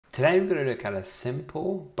Today we're going to look at a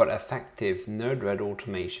simple but effective Node-RED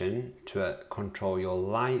automation to control your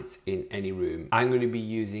lights in any room. I'm going to be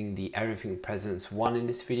using the Everything Presence one in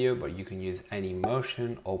this video, but you can use any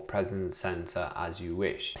motion or presence sensor as you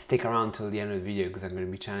wish. Stick around till the end of the video because I'm going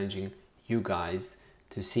to be challenging you guys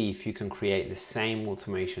to see if you can create the same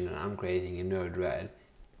automation that I'm creating in Node-RED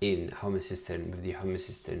in Home Assistant with the Home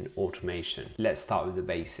Assistant automation. Let's start with the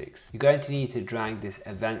basics. You're going to need to drag this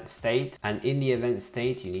event state, and in the event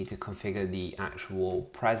state you need to configure the actual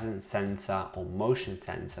presence sensor or motion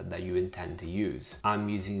sensor that you intend to use. I'm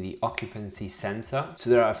using the occupancy sensor. So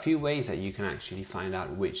there are a few ways that you can actually find out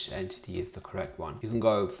which entity is the correct one. You can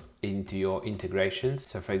go into your integrations.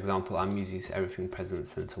 So for example, I'm using this Everything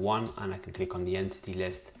Presence Sensor 1 and I can click on the entity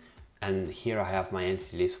list, and here I have my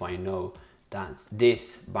entity list so I know that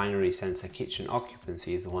this binary sensor kitchen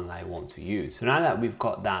occupancy is the one that I want to use. So now that we've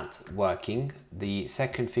got that working, the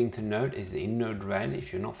second thing to note is that in Node-RED,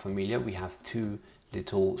 if you're not familiar, we have two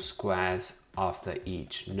little squares after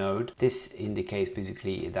each node. This indicates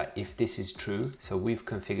basically that if this is true, so we've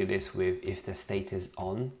configured this with if the state is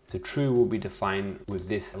on, so true will be defined with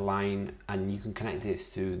this line, and you can connect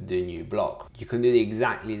this to the new block. You can do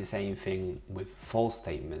exactly the same thing with false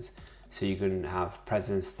statements. So you can have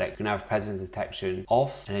presence detection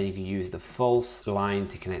off, and then you can use the false line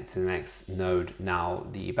to connect to the next node. Now,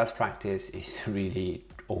 the best practice is to really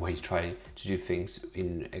always try to do things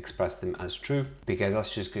express them as true, because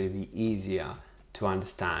that's just going to be easier to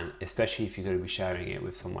understand, especially if you're going to be sharing it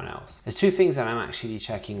with someone else. There's two things that I'm actually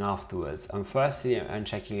checking afterwards. And firstly, I'm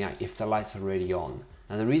checking out if the lights are already on.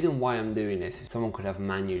 Now the reason why I'm doing this is someone could have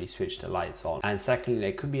manually switched the lights on. And secondly,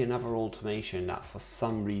 there could be another automation that for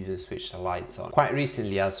some reason switched the lights on. Quite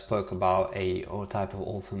recently, I spoke about a type of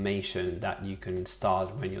automation that you can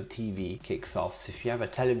start when your TV kicks off. So if you have a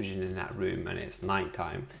television in that room and it's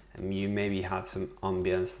nighttime and you maybe have some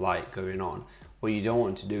ambience light going on, what you don't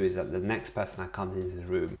want to do is that the next person that comes into the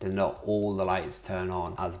room, then not all the lights turn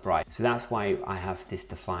on as bright. So that's why I have this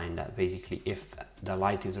defined, that basically if the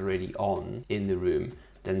light is already on in the room,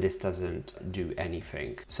 then this doesn't do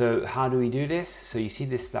anything. So how do we do this? So you see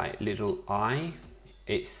this like little eye,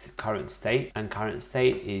 it's the current state, and current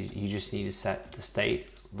state is you just need to set the state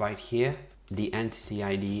right here, the entity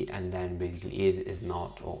ID, and then basically is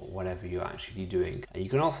not, or whatever you're actually doing. And you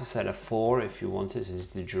can also set a 4 if you wanted, so this is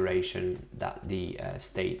the duration that the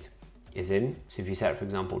state is in. So if you set, for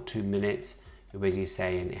example, 2 minutes, you're basically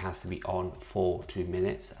saying it has to be on for 2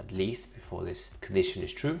 minutes at least before this condition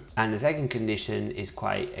is true. And the second condition is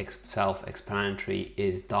quite self-explanatory,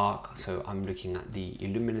 is dark. So I'm looking at the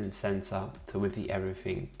illuminance sensor. So with the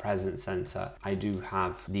Everything Presence sensor, I do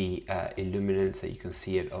have the illuminance that you can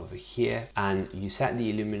see it over here, and you set the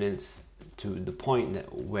illuminance to the point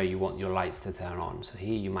where you want your lights to turn on. So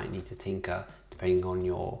here you might need to tinker depending on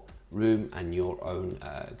your room and your own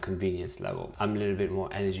convenience level. I'm a little bit more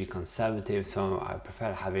energy conservative, so I prefer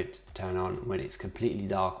to have it turn on when it's completely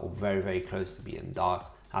dark or very, very close to being dark.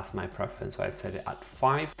 That's my preference, so I've set it at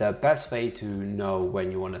 5. The best way to know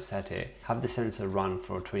when you want to set it, have the sensor run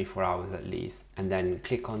for 24 hours at least, and then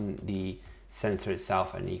click on the sensor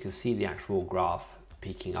itself, and you can see the actual graph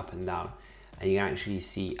peaking up and down, and you can actually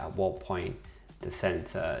see at what point the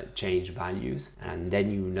sensor change values, and then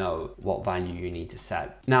you know what value you need to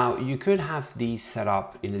set. Now you could have these set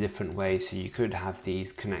up in a different way, so you could have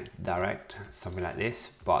these connect direct, something like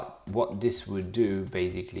this, but what this would do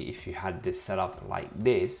basically, if you had this set up like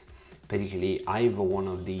this, basically either one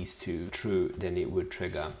of these two true, then it would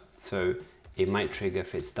trigger. So it might trigger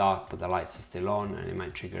if it's dark but the lights are still on, and it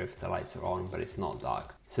might trigger if the lights are on but it's not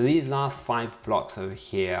dark. So these last 5 blocks over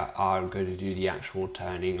here are going to do the actual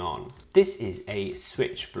turning on. This is a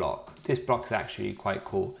switch block. This block is actually quite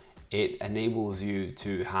cool. It enables you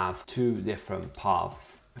to have 2 different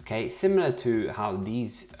paths. Okay, similar to how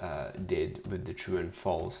these did with the true and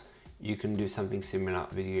false. You can do something similar,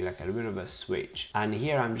 basically like a little bit of a switch. And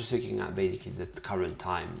here I'm just looking at basically the current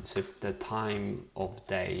time. So if the time of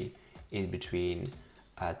day is between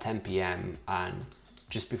 10 p.m. and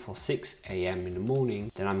just before 6 a.m. in the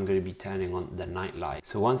morning, then I'm going to be turning on the night light.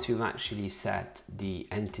 So once you've actually set the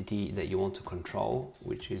entity that you want to control,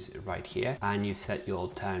 which is right here, and you set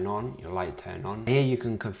your turn on, your light turn on, here you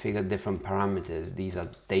can configure different parameters. These are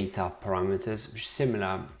data parameters, which is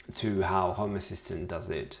similar to how Home Assistant does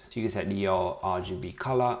it. So you can set your RGB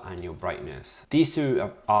color and your brightness. These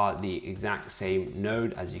two are the exact same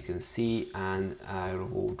node, as you can see, and I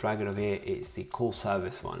will drag it over here. It's the call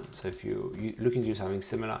service one. So if you're looking to do something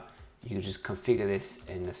similar, you can just configure this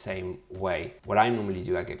in the same way. What I normally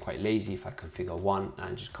do, I get quite lazy if I configure one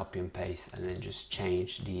and just copy and paste and then just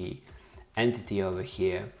change the entity over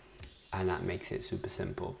here and that makes it super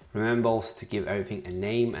simple. Remember also to give everything a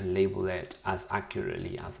name and label it as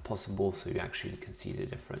accurately as possible so you actually can see the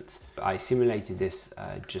difference. I simulated this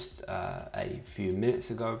just a few minutes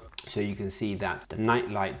ago, so you can see that the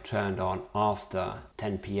night light turned on after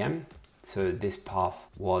 10 p.m. So this path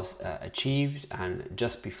was achieved, and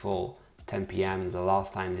just before 10 p.m. the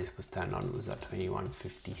last time this was turned on was at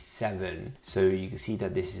 21:57. So you can see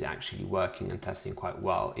that this is actually working and testing quite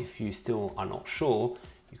well. If you still are not sure,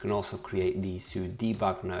 you can also create these two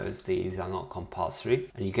debug nodes. These are not compulsory,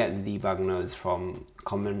 and you get the debug nodes from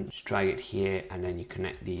common. Just drag it here and then you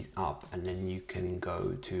connect these up, and then you can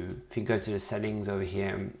go to, if you go to the settings over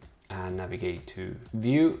here and navigate to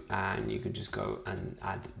view, and you can just go and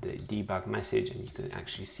add the debug message, and you can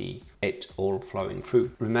actually see it all flowing through.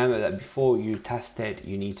 Remember that before you test it,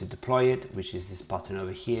 you need to deploy it, which is this button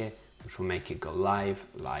over here, which will make it go live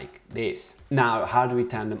like this. Now, how do we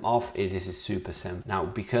turn them off? This is super simple. Now,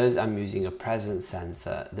 because I'm using a presence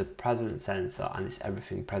sensor, the presence sensor and this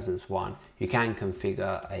everything presence one, you can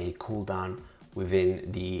configure a cooldown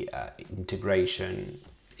within the integration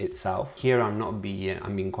itself. Here I'm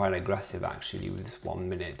being quite aggressive actually with this 1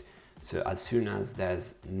 minute. So as soon as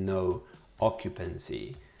there's no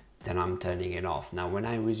occupancy, then I'm turning it off. Now, when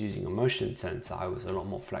I was using a motion sensor, I was a lot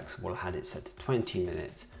more flexible, had it set to 20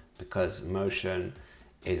 minutes because motion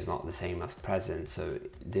is not the same as presence. So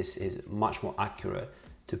this is much more accurate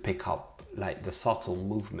to pick up like the subtle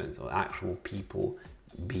movements or actual people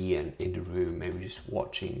being in the room, maybe just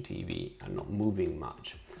watching TV and not moving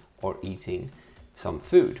much or eating some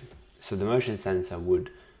food. So the motion sensor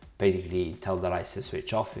would basically tell the lights to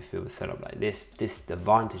switch off if it was set up like this. The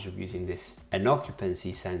advantage of using this an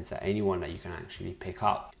occupancy sensor, anyone that you can actually pick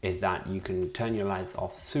up, is that you can turn your lights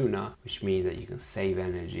off sooner, which means that you can save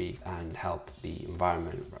energy and help the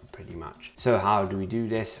environment pretty much. So how do we do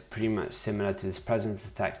this? Pretty much similar to this presence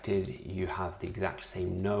detected. You have the exact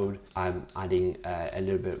same node. I'm adding a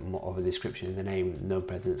little bit more of a description in the name, no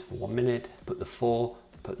presence for 1 minute, put the 4,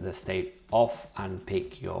 put the state off, and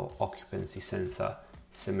pick your occupancy sensor.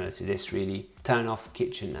 Similar to this really. Turn off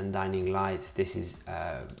kitchen and dining lights. This is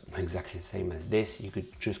exactly the same as this. You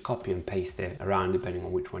could just copy and paste it around depending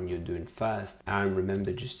on which one you're doing first. And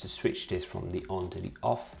remember just to switch this from the on to the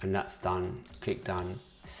off, and that's done. Click done,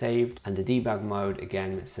 saved. And the debug mode,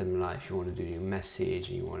 again, similar. If you want to do your message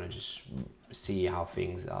and you want to just see how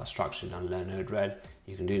things are structured and learn Node-RED,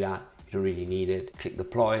 you can do that. You don't really need it. Click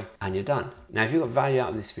deploy and you're done. Now, if you got value out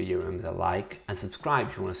of this video, remember to like and subscribe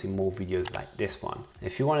if you want to see more videos like this one.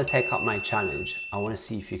 If you want to take up my challenge, I want to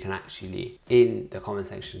see if you can actually, in the comment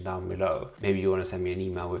section down below, maybe you want to send me an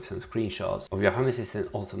email with some screenshots of your Home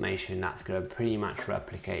Assistant automation that's going to pretty much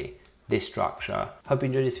replicate this structure. Hope you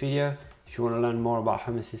enjoyed this video. If you want to learn more about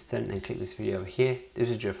Home Assistant, then click this video over here. This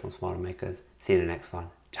is Joe from Smarter Makers. See you in the next one.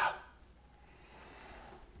 Ciao.